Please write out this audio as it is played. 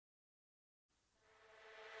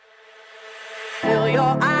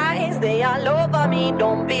me,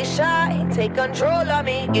 don't be shy. Take control of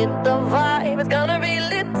me, get the vibe. It's gonna be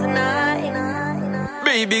lit tonight.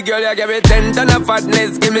 Baby girl, you give me 10 ton of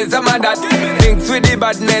fatness, give me some of that. Thinks with the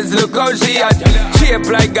badness, look how she at. Shape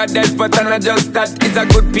like goddess, but I'm not just that. It's a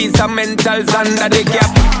good piece of mentals under the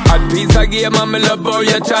cap. Hot piece of game, and me love how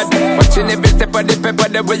you chat. Watching every step of the pepper,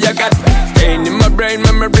 the way you got. Staying in my brain,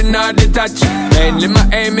 memory not detached. Mainly my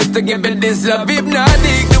aim is to give it this love.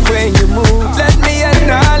 Hypnotic the way you move, let me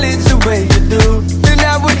acknowledge the way you do. Then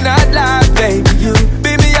I would not lie, baby, you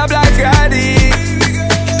beat me up like Scotty.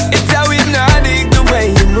 It's how hypnotic the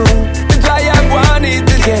way you move. That's why I wanted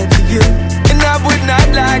to get to you. And I would not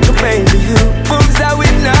like a baby, you moves how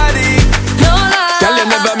hypnotic. No lie, girl, you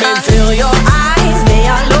never meant to. Feel your eyes, they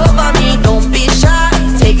all over me. Don't be shy,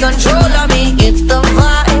 take control of me. Get the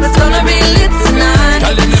vibe, it's gonna be lit tonight.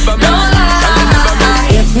 Girl, you never meant. No lie,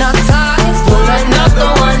 hypnotize, pull another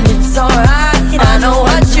one. It's alright, I know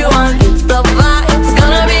what you want. Get the vibe, it's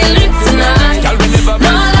gonna be lit tonight. Girl, we never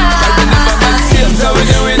meant. No lie, girl, we never meant. Seems how we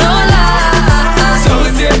do it. no lie, so we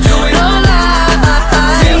say do it. no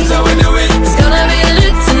lie. Seems how we do it. It's gonna be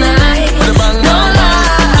lit tonight. With a bang, No bang,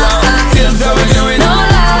 bang. lie, Seems how we do it. no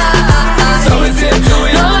lie. So we say do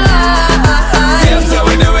it. No lie, Seems how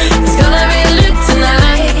we do it. it's gonna be lit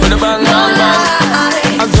tonight. With a bang, bang,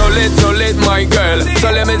 bang. I'm so lit, my girl.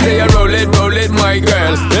 So let me say you roll it, my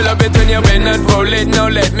girl. You love it when you bend and roll it. Now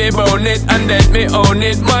let me bone it and let me own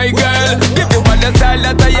it, my girl. Give you all the style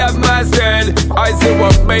that I have mastered. I see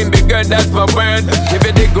what baby girl, that's my word. Give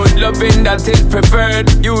it the good loving that is preferred.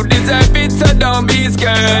 You deserve it, so don't be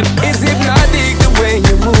scared. It's hypnotic the way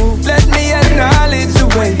you move. Let me acknowledge the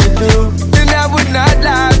way you do. Then I would not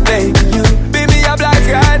lie, baby. You beat me up like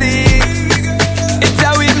Scotty. It's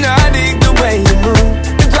how hypnotic the way you move.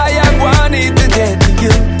 That's why I wanted to get to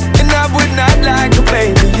you. And I would not like a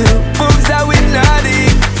baby, you moves how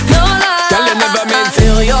hypnotic. No lie, girl, you never meant to.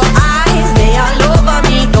 feel your eyes, they all over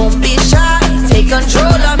me. Don't be shy, take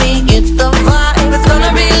control of me. Get the vibe, it's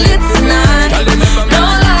gonna be lit tonight. Girl, you never meant. No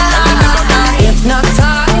lie,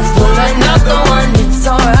 hypnotize, pull another one. It's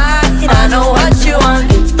alright, I know what you want.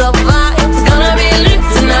 Get the vibe, it's gonna be lit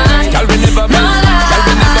tonight. Girl, we never No meant. Girl,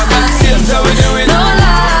 we never meant. Seems how we do it. No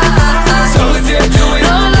lie, So we say do it.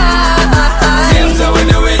 no lie. Seems how we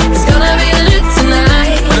do it. It's gonna be lit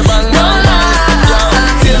tonight. With a bang, No bang, bang.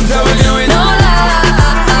 lie, Seems how we do it. no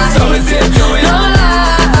lie. So we say do it. No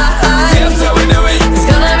lie, Seems how we do it. it's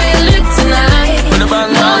gonna be lit tonight. With a bang,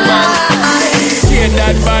 No bang, bang. lie, Shake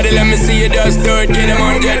that body, let me see you just do it. Get them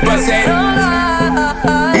 100%. no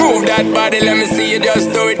lie, Move that body, let me see you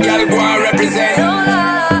just do it. Girl, go and represent. no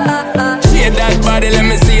lie, Shake that body, let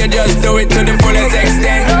me see you just do it to the fullest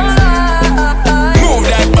extent. no lie, Move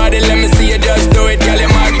that body, let me see you just do it. Girl, you're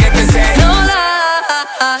magnificent. no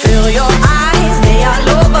lie. Feel your eyes, they all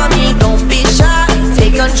over me. Don't be shy,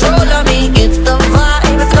 take control of me. Get the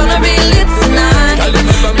vibe, it's gonna be lit tonight. Girl, you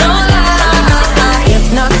never No meant. lie,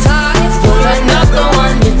 hypnotize, pull another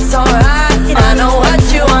one. It's alright, I know what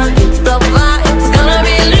you want. Get the vibe, it's gonna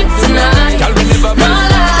be lit tonight. Girl, we never No meant.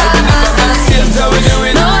 Girl, we never meant. lie, Seems how we do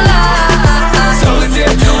it. no lie, So we say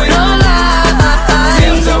do it. no lie.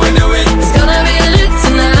 Seems how we do it. It's gonna be lit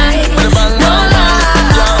tonight. With a bang, No bang,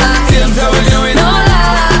 bang. lie, Seems how we do it. no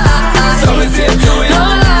lie, So we say do it. no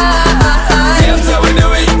lie. Seems how we do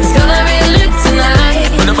it. It's gonna be lit tonight.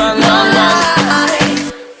 With a bang, No bang, bang. lie.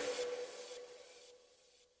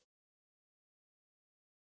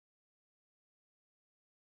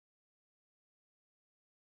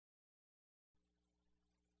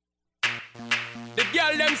 The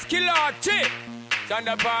girl them skill out, chick.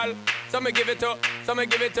 Thunderball, some me give it to, some me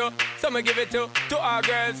give it to, some me give it to our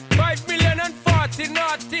girls. 5 million and 40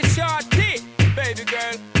 naughty shorty. Baby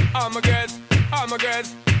girl, all my girls, all my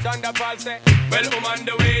girls. Thunderball say, well, I'm on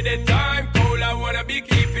the way, the time cold, I wanna be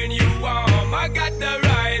keeping you warm. I got the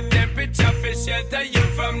right temperature for shelter you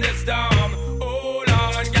from the storm. Hold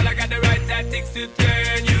on, girl, I got the right tactics to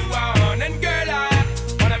turn you on. And girl, I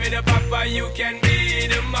wanna be the papa, you can be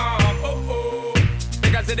the mom. Oh, oh.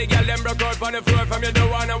 Because the girl them broke out on the floor. From you don't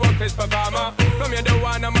wanna work this performer. From you don't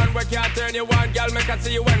want a man where can't turn you on. Girl, make I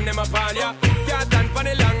see you when them upon ya. Can't stand for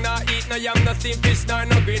the long, nah. Eat no yam, no steamed fish, nah,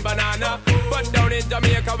 no green banana. But down in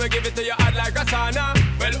Jamaica, we give it to you hot like a sauna.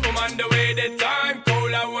 Well, I'm on the way, the time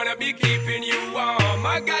cold, I wanna be keeping you warm.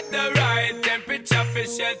 I got the right temperature for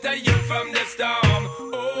shelter you from the storm.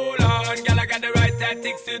 Hold on, girl, I got the right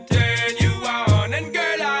tactics to turn you on. And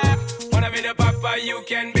girl, I wanna be the papa, you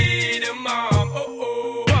can be the mom. Oh,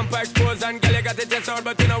 oh. Bumper expose and girl, you got the stress out,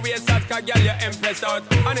 but you know waste out, cause girl, you impress out.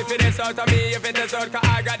 And if it is out of me, if it is out, cause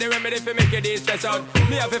I got the remedy for make you de-stress out.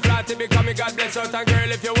 Me have a flat to become a God bless out. And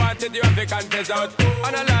girl, if you want it, you have to confess out.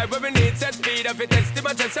 And a life where we need set speed, if it is to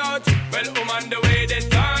my chest out. Well, on the way, the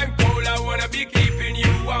time cold, I wanna be keeping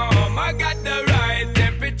you warm. I got the right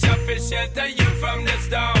temperature for shelter you from the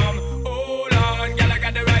storm. Hold on, girl, I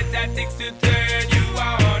got the right tactics to turn you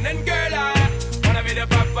on. And girl, I wanna be the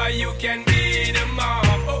papa, you can be the mom.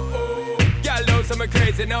 Girl, know some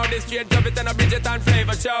crazy now. This straight drop it and a Bridget and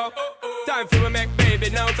flavor show. Time for we make baby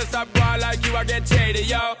now. So stop going like you, I get shady,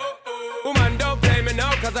 yo. Woman, don't play me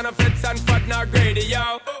now, cause I'm a fits and fat, not greedy,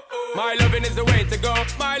 yo. My loving is the way to go.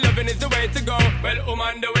 My loving is the way to go. Well,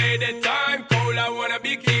 on the way, the time cold, I wanna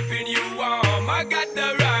be keeping you warm. I got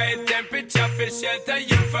the right temperature for shelter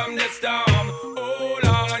you from the storm. Hold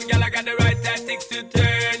on, girl, I got the right tactics to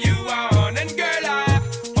turn you on. And girl, I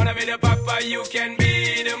wanna be the papa, you can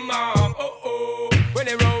be the mom. When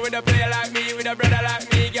they roll with a player like me, with a brother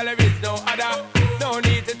like me, girl, there is no other. No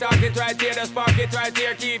need to talk it right here, just spark it right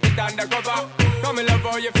here, keep it undercover. Come and love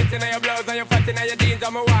how you fit in your blouse and you fat in your jeans,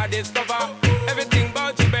 I'm a wild discover. Everything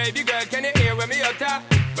about you, baby girl, can you hear when me utter?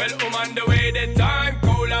 Well, I'm on the way, the time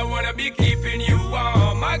cold, I wanna be keeping you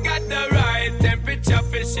warm. I got the right temperature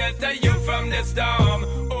for shelter you from the storm.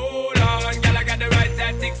 Hold on, girl, I got the right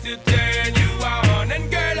tactics to turn you on. And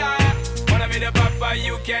girl, I wanna be the papa,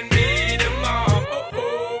 you can be the mom.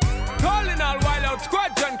 Calling all wild out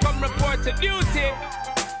squadron, come report to duty.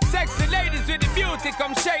 Sexy ladies with the beauty,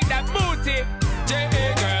 come shake that booty.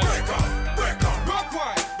 J.A. girls, break up, break up, rock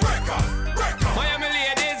wine, break up, break up. Miami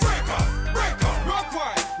ladies, break up, rock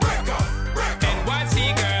wine, break up, break up.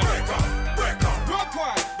 NYC girls, break up, rock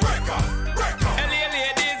wine, break up. LA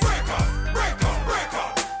ladies, break up, break up, break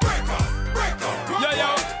up, break up, break up. Yo yo,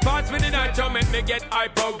 pass me the night, yo, make me get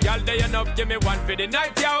hype out. Y'all day enough, give me one for the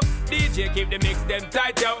night, yo. DJ keep the mix them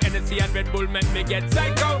tight, yo. Hennessy and Red Bull make me get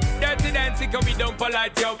psycho. Dirty dancing, come me down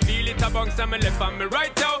polite, yo. Feel it a bounce on me left and me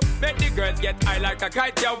right, yo. Make the girls get high like a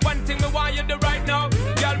kite, yo. One thing me want you do right now,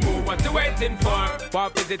 y'all move, what you waiting for?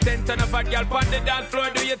 Pop is the 10 ton of a girl on the dance floor.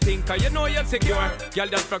 Do you think, cause you know you're secure? Y'all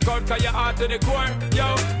just rock out, cause you're hard to the core.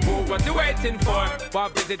 Yo, move, what you waiting for?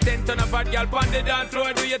 Pop is the 10 ton of a girl on the dance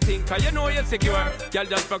floor. Do you think, cause you know you're secure? Y'all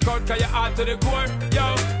just rock out, cause you're hard to the core.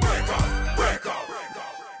 Yo, break up, break up.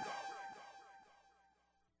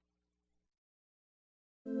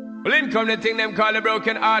 Well, in come the thing them call a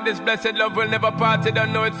broken heart. This blessed love will never part. You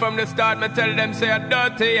don't know it from the start. Me tell them say I'm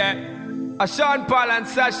dirty, yeah. A Sean Paul and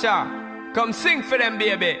Sasha, come sing for them,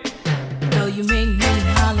 baby. Though you make me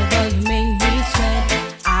holler, though you make me sweat,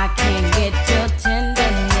 I can't get your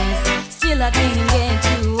tenderness. Still I can't get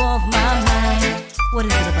you off my mind. What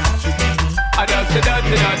is it about you, baby? I just a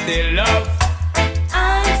dirty, dirty love.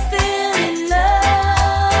 I'm still in love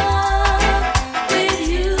with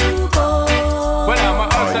you, boy. Well, I'm a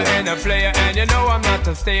hustler and a player, and you know I'm not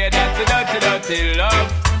a stayer. That's a dirty, dirty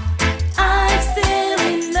love. I'm still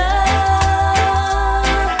in love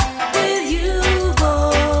with you,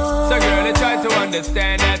 boy. So girl, I try to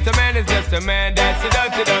understand that a man is just a man. That's a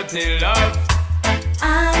dirty, dirty love.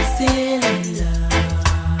 I'm still in love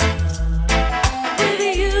with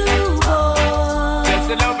you, boy. That's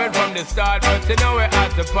the loving from the start, but you know we're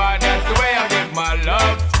at the part. That's the way I give my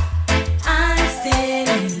love. I'm still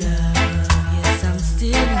in love. Yes, I'm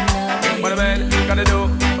still in love. What a man gotta do,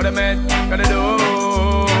 what a man gotta do.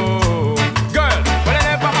 Girl, well I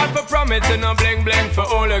never had for promise and no bling bling for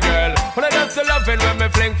all a girl. But I just a loving when me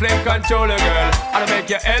fling fling control a girl. And I make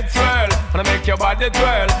your head swirl, and I make your body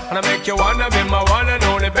twirl, and I make you wanna be my one and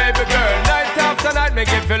only baby girl. Night after night,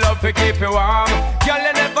 make you feel love to keep you warm. Girl,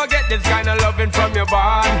 you never get this kind of loving from your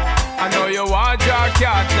bond. I know you want your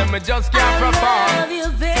cats, and me just can't perform. I love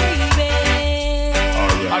you, baby.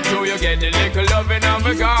 I know you get the little loving of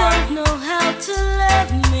a God. You don't know how to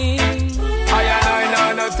love me. I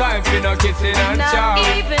know no time for no kissing and chow. Not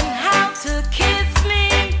even how to kiss me.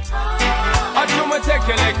 I do me take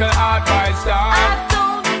a little advice, dog. I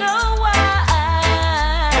don't know why.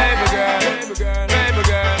 Baby girl, baby girl, baby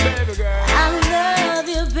girl, baby girl. I love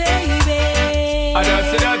you, baby. I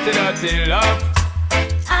just a dirty, dirty love.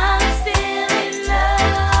 I'm still in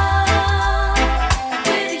love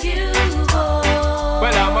with you, boy.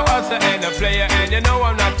 Well, I'm a hustler and a player, and you know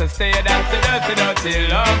I'm not a stayer. That's a dirty, dirty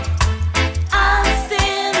love. I'm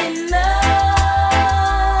still in love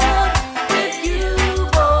with you,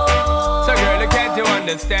 boy. So girl, can't you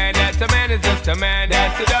understand that a man is just a man?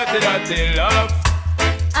 That's a dirty, dirty love.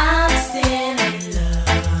 I'm still in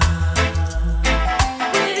love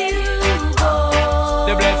with you, boy.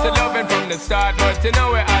 The blessed loving from the start, but you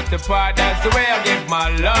know we're at the part. That's the way I give my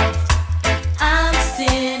love. I'm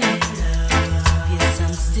still in love.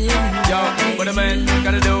 still in love. Yo, what a man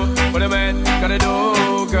gotta do, what a man gotta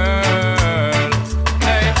do, girl.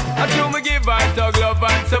 Hey, I do me give I talk love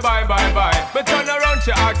and say bye, bye, bye. But turn around,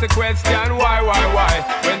 she ask a question, why?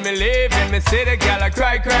 When me leave in me city, girl, I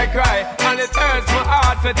cry, and it hurts my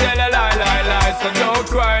heart to tell a lie. So don't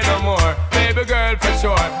cry no more, baby girl, for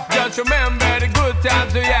sure. Just remember the good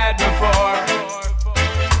times we had before.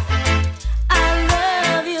 I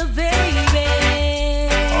love you, baby.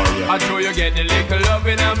 Oh, yeah. I know you get the little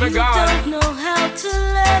loving and me gone. You don't know how to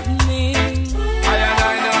love me. I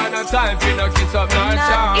know no time for no kiss up, no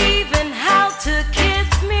charm. Not even how to kiss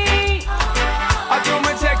me. I do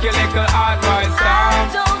me take your little advice down.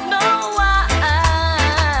 I don't know why.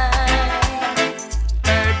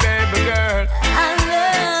 Hey baby girl, I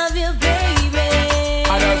love you, baby.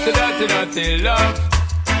 I love the dirty love.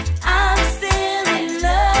 I'm still in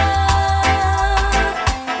love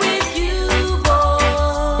with you,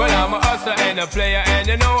 boy. Well, I'm a hustler and a player, and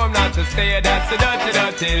you know I'm not a stayer. That's the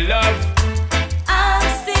dirty love. I'm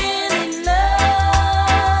still in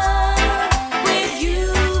love with you,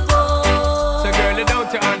 boy. So girl,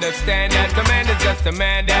 don't you understand that a man is just a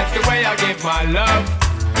man? That's the way I give my love.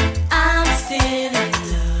 I'm still in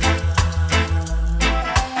love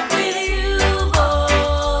with you,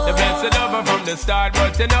 boy. The blessed lover from the start,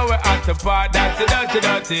 but you know we're at the part. That's the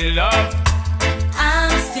dirty love.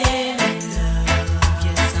 I'm still in love.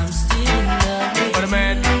 Yes, I'm still in love with What a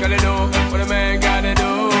man gotta do, what a man gotta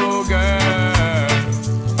do, girl.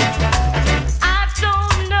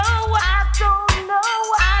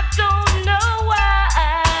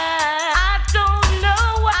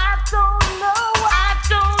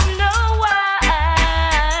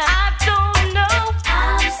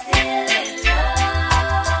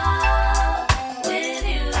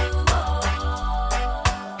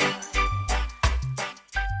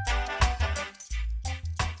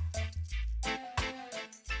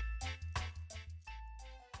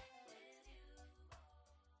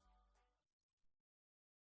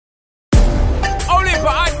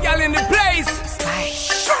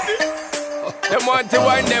 Them want to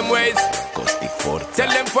wind them ways. Tell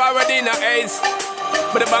them forward in a ace.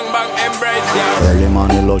 But the bang embrace, yeah. Early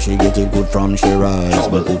morning low, she get it good from she rise.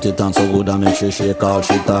 But put it on so good and make she shake all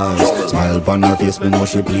she ties. Smile upon her face, me know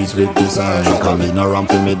she pleased with this eyes. Coming around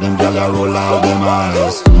to make them gyal roll out them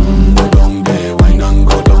eyes. Go down there, wine and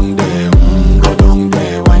go down there. Go down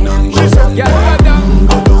there, wine and go down there.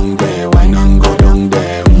 Go down there, wine and go down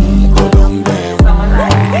there. Go down there.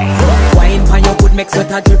 Wine pan your good, make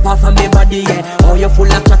sweat a drip off of me body, yeah. Oh, you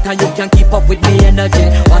full of chat and you can keep up with me energy.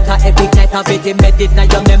 What a epic night of it, made it now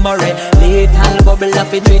your memory. Little bubble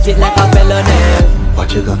up, it treat it like a felony.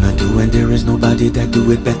 What you gonna do when there is nobody that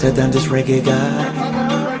do it better than this reggae guy?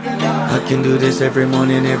 I can do this every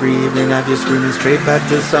morning, every evening, have you screaming straight back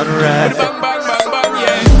to sunrise. Bang,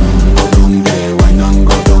 yeah. Go down there, wine and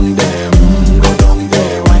go down there. Go down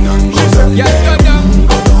there, wine and go down there. Yeah, go down.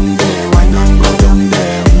 Go down there, wine and go down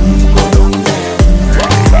there. Go down there.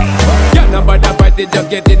 Yeah, nobody fight it, just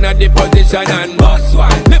get in a the position and boss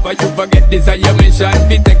one. Never you forget this is your mission.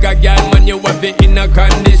 If you take a girl, man, you have it in a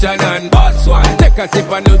condition and boss one. Take a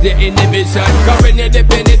sip and lose your inhibition. Cause when you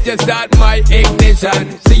dip in it, you start my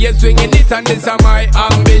ignition. See you swinging it and this is my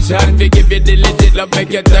ambition. We give you the legit love,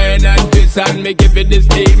 make you turn and twist. And me give you the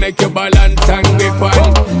steam, make you balance and grip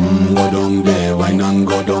on. Go down there, wine and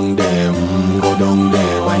go down there. Go down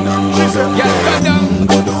there, wine and go down there. Yeah, go down.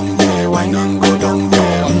 Go down there, wine and go down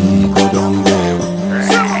there. Go down there.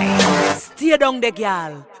 Stay down there,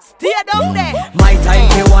 girl. Stay down there. My time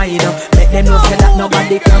to wine. Let them know say that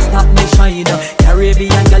nobody can stop me shine.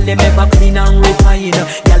 Caribbean girl, they never clean and refine.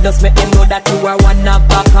 Girl, just make them know that you are one of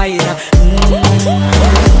a kind.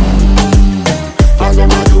 Girl,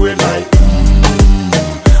 I'ma do it like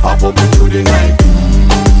I pop it through the night.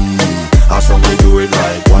 I saw me do it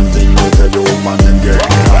like one thing you tell your woman and get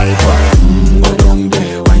me hyper. Go down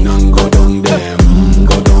there, wine and go down there.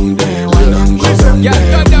 Go down there, wine and go down Yeah,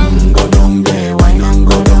 there. go down. Go down there, wine and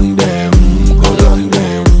go down there. Go down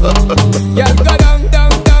there. Yeah, go down,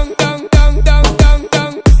 down, down, down, down, down, down,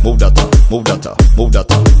 down. Move that up, move that up, move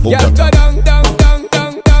that up, move Yeah, that go up. down, down, down,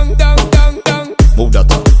 down, down, down, down, down. Move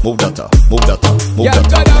that up, move that up, move that up, move Yeah, that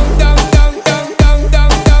go up. down, down, down, down, down, down,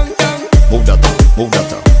 down, down. Move that up, move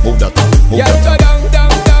that up, move that up, move Yeah, that go up. down, down,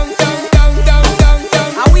 down, down, down, down, down, down.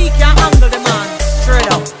 And we can handle the man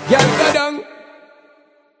straight up. Yeah, go down.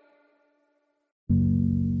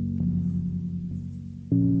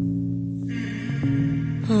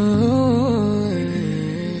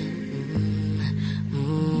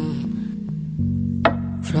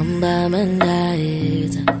 From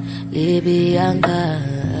Bamandait, Libyan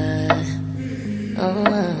God.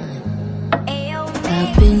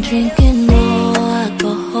 I've been drinking more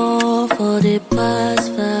alcohol for the past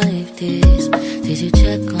 5 days. Did you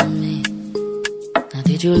check on me? Now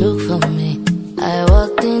did you look for me? I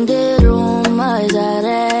walked in the room, eyes are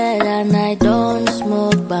red, and I don't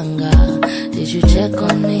smoke banga. Did you check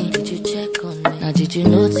on me? Did you check on me? Now did you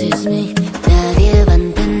notice me? Nadie va a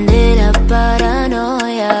entender la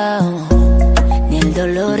paranoia, ni el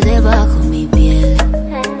dolor debajo mi piel.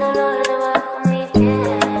 El dolor debajo mi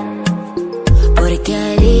piel. Porque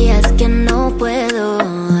hay días que no puedo,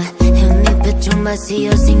 en mi pecho un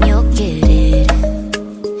vacío sin yo querer,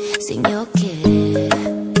 sin yo querer.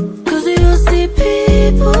 Cause you see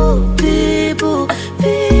people, people,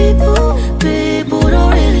 people, people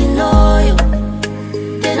don't really know you.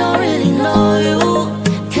 They don't really know you.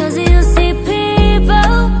 Cause you see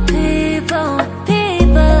people, people,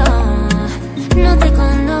 people, no te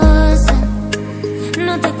conocen,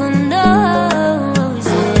 no te conocen.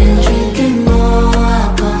 I've been drinking more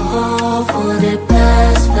alcohol for the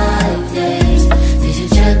past 5 days. Did you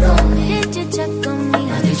check on me? Did you check on me?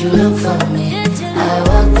 Or did you look for me? I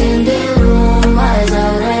walked in the room, eyes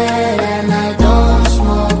are red, and I don't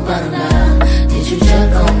smoke banga. Did you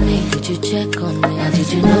check on me? Did you check on me? Or did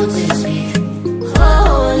you notice me?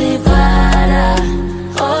 Holy Father,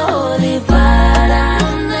 holy Father,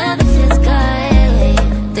 no me dejes caer,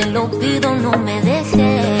 te lo pido, no me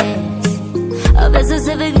dejes. A veces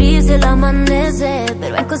se ve gris el amanecer,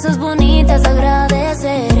 pero hay cosas bonitas a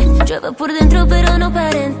agradecer. Llueve por dentro pero no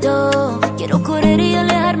aparento, quiero correr y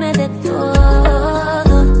alejarme de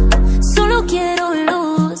todo. Solo quiero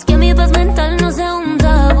luz, que mi paz mental no sea un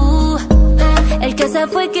tabú. El que se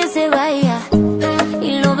fue que se vaya,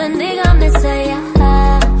 y lo bendiga Mesaya.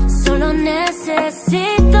 Solo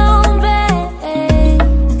necesito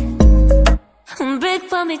un break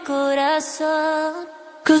pa' mi corazón.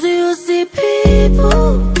 Cause you see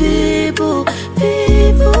people, people,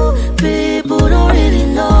 people, people don't really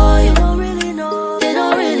know you. They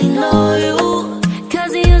don't really know you.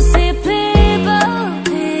 Cause you see people,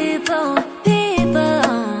 people, people,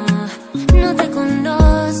 no te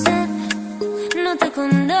conocen, no te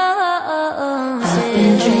conocen. I've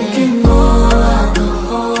been drinking more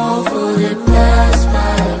alcohol for the past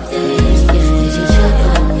 5 days. Did you check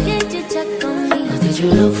on me? Did you check on me? Or did you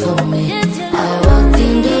look for me? I walked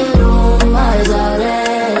in the room, eyes are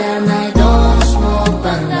red, and I don't smoke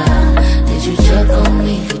banga. Did you check on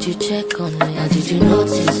me? Did you check on me? Or did you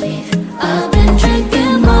notice me? I've been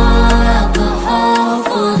drinking more alcohol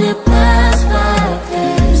for the past 5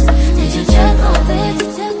 days. Did you check on me? Did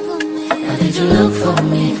you check on me? Or did you look for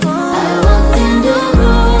me? I walked in the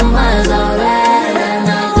room, eyes are red, and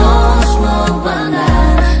I don't smoke banga.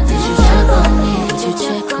 Did you check on me? Did you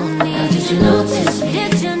check on me? Or did you notice me?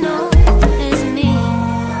 Did you know?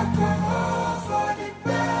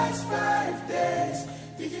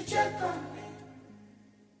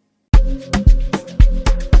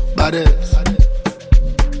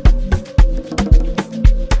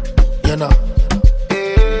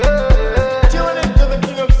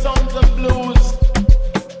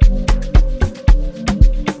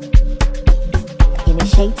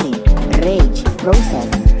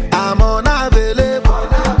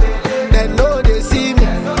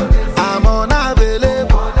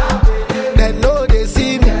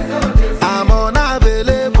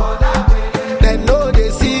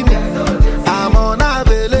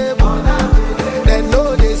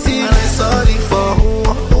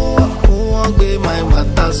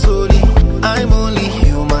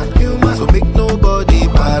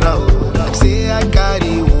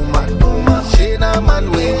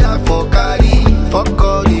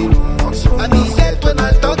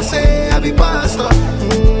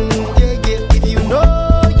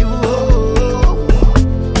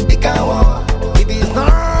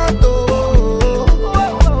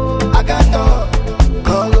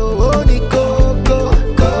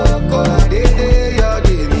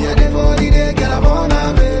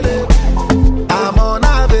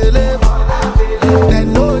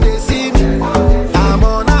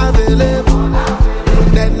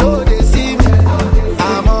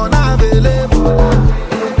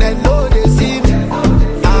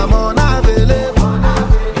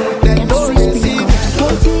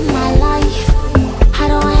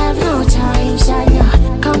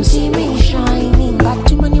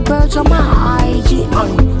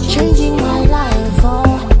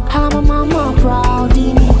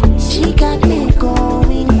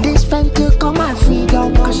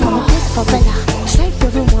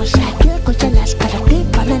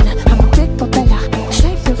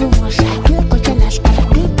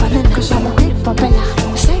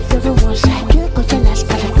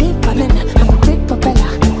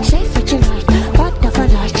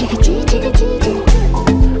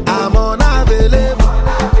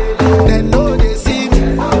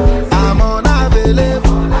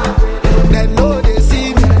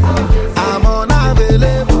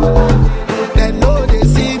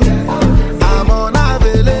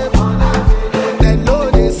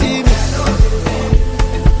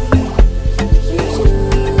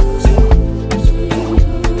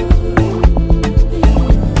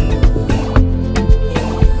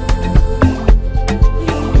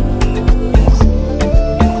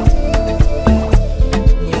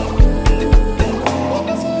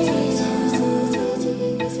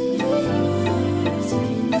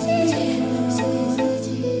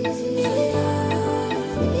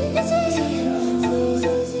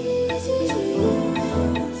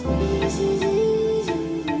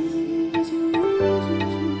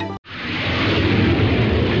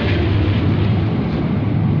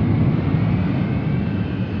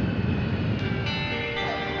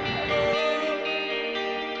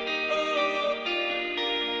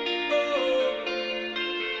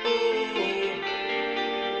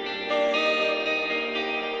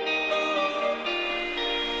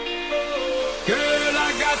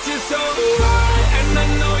 got you so high, and I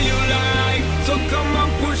know you like. So come on,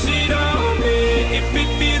 push it on me. If it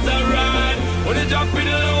feels alright, wanna drop it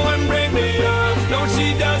low and break me off. No,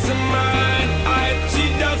 she doesn't mind. She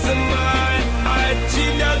doesn't mind.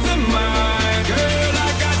 She doesn't mind. Girl, I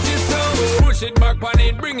got you so. Push it back on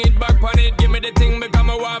it, bring it back on it. Give me the thing, become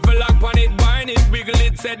a waffle lock on it. Whine it, wiggle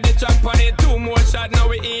it, set the track on it. 2 more shots, now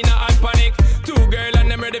we in a hot panic. 2 girl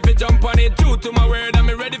and I'm ready for jump on it. True to my word, I'm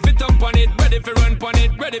ready for thump on it. Ready for run on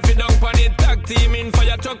it, ready for dunk on it. Tag team in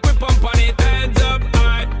fire truck, we pump on it. Hands up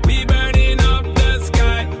high, we burning up the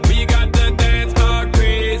sky. We got the dance all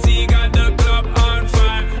crazy, got the club on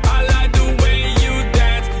fire. I like the way you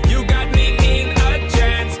dance, you got me in a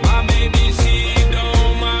trance. My baby, she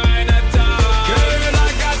don't mind at all. Girl, I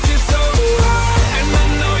got you so high, and I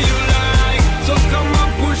know you like. So come on,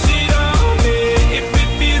 push it on me. If it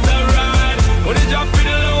feels alright, wanna drop it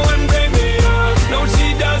low and break me off. No,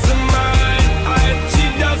 she doesn't mind. She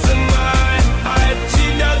doesn't mind. She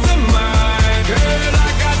doesn't mind. Girl, I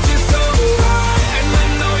got you so high, and I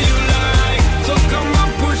know you like. So come on,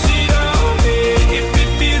 push it on me. If it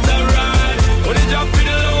feels alright, wanna drop it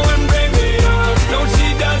low and break me off. No, she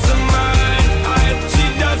doesn't mind. She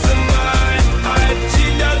doesn't mind. She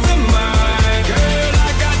doesn't mind. Girl,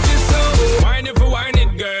 I got you so. Whine it for whine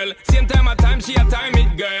it, girl. Same time I time, she a time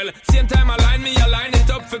it, girl. Same time I line me, I line it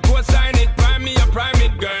up for co-sign it. Prime me, I prime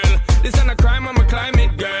it, girl. This ain't a crime, I'm a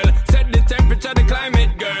climate, girl. Set the temperature, the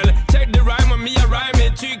climate, girl. Check the rhyme on me, I rhyme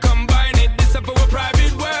it. She combine it, this up our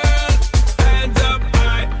private world. Hands up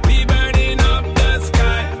high, we burning up the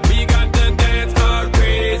sky. We got the dance all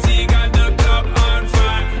crazy, got the club on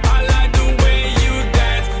fire. I like the way you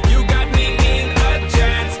dance, you got me in a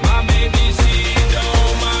trance. My baby, she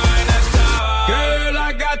don't mind at all. Girl,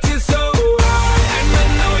 I got you so high, and I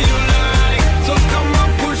know you like. So come on,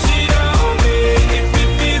 push it on me. If it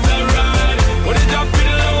feels alright, wanna drop it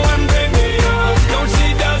low and break me off. No, she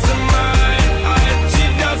doesn't mind. She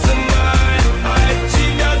doesn't mind. She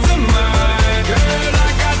doesn't mind. Girl, I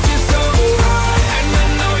got you so high, and I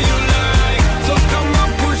know you like. So come on,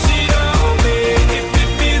 push it on me. If it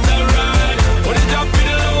feels alright, wanna drop it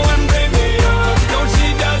low and break me off. No, she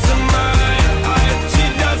doesn't mind. She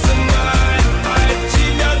doesn't mind. She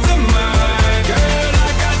doesn't mind. Girl,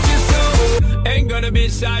 I got you so. Ain't gonna be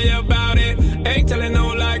shy about it. Ain't telling no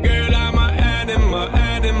lie, girl, I'm a animal,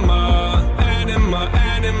 animal, animal,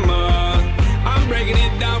 animal. I'm breaking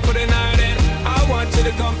it down for the night, and I want you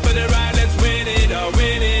to come for the ride. Let's win it all,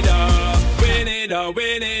 win it all, win it all,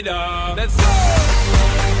 win it all. Let's go.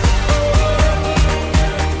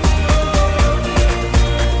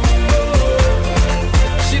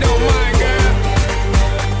 She don't mind, girl.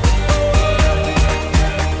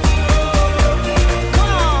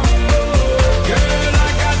 Come on. Girl, I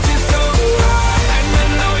got you so high, and I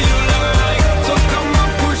know you like. So come on,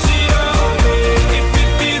 push it on me. If it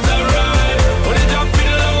feels alright, wanna drop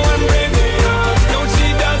it low and break me off. No, she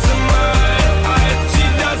doesn't mind. She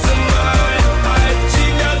doesn't mind. She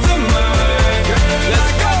doesn't mind. Girl,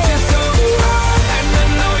 let's got you so high, and I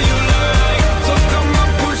know you like. So come on,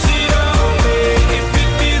 push it on me. If it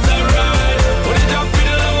feels alright, wanna drop it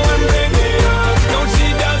low and break me off. No, she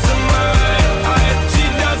doesn't mind. She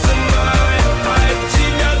doesn't mind. She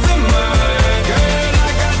doesn't mind. Girl,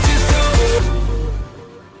 I got you so.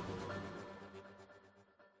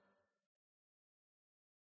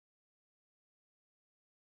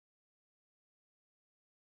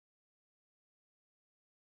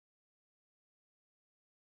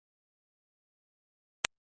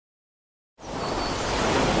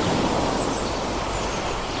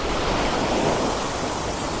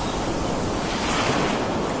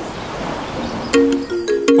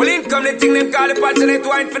 Well, in come the thing them call the passionate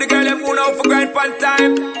wine for the girl them who know for grind pan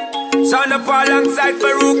time. Sound up alongside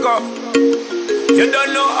Faruko. You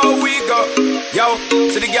don't know how we go. Yo,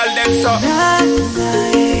 to the girl them so.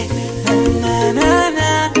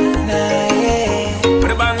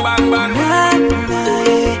 Put a bang bang bang.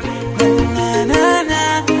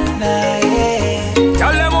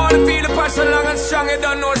 Tell them all to feel the passion long and strong. You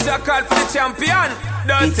don't know so called for the champion.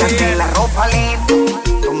 Don't Quítate la ropa lento,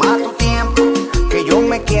 toma tu tiempo, que yo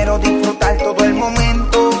me quiero disfrutar todo el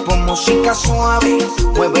momento. Pon música suave,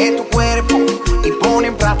 mueve tu cuerpo y pon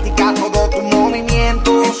en práctica todo tu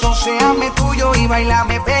movimiento. Entonces hazme tuyo y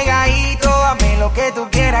bailame pegadito. Hazme lo que tú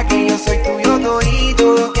quieras, que yo soy tuyo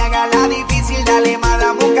todito. Que haga la difícil, dale más,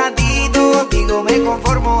 dame un cantito. Contigo me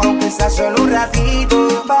conformo, aunque sea solo un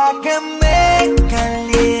ratito. Pa' que me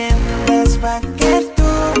calientes, pa' que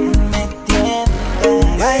tú me tiendas.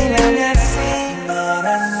 Bailame así,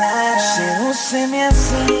 sedúceme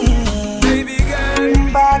así, baby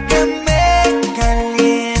girl. Pa' que me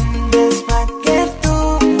calientes, pa' que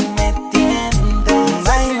tú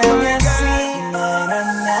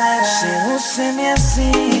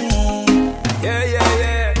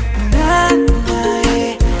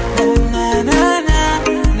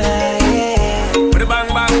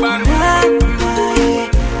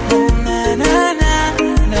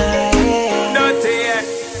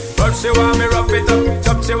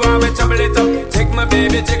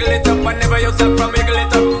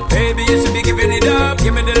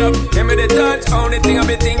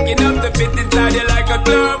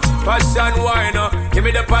passion wine. Give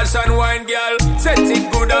me the passion wine, girl. Set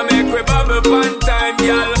it good and make we bubble pan time,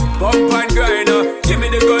 girl. Pump and grind, give me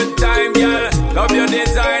the good time, girl. Love your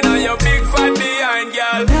design and your big fat behind,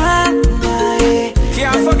 girl.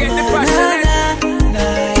 Can't forget the passion.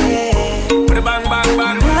 With the bang, bang,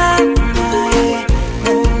 bang.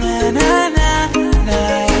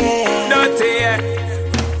 Dirty, yeah.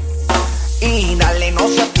 Y dale, no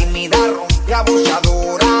seas tímida, rompe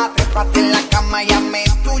abusadora. Trépate en la cama y hazme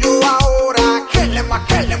tuyo ahora. Que le más,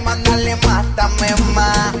 dale, mátame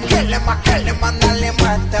más. Que le más, dale,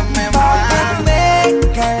 mátame más. Pa' que me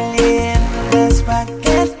calientes, pa'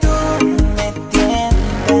 que tú me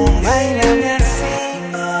tiendas. Báilame así,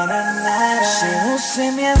 na, na, na.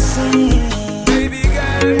 Sedúceme así, Baby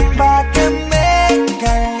girl. pa' que me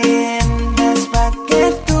calientes, pa' que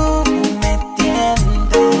tú me tiendas.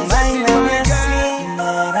 Báilame así,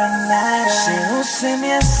 na, na, na. Sedúceme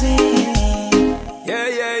así. Yeah,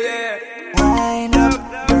 yeah, yeah. Wind up,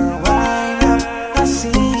 girl,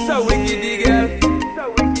 así. So wickedy, girl.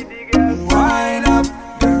 Wind up,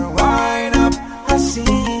 girl, así.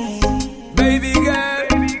 Baby girl.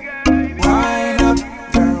 Wind up,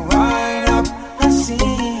 girl, así.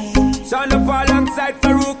 Sound up alongside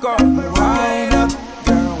Faruko. Wind up,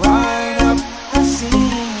 así.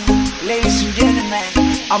 Ladies and gentlemen,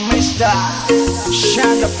 I'm Mr.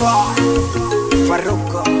 Shanda Paul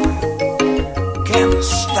Farruko. Can't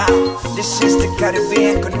stop. This is the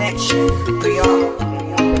Caribbean connection. Creole.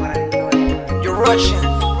 You're Russian.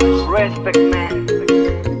 Respect, man.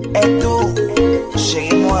 Tú.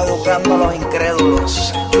 Seguimos educando a los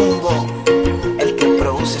incrédulos. Jumbo, el que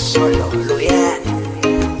produce solo. Luyan.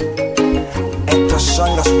 Estos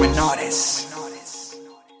son los menores.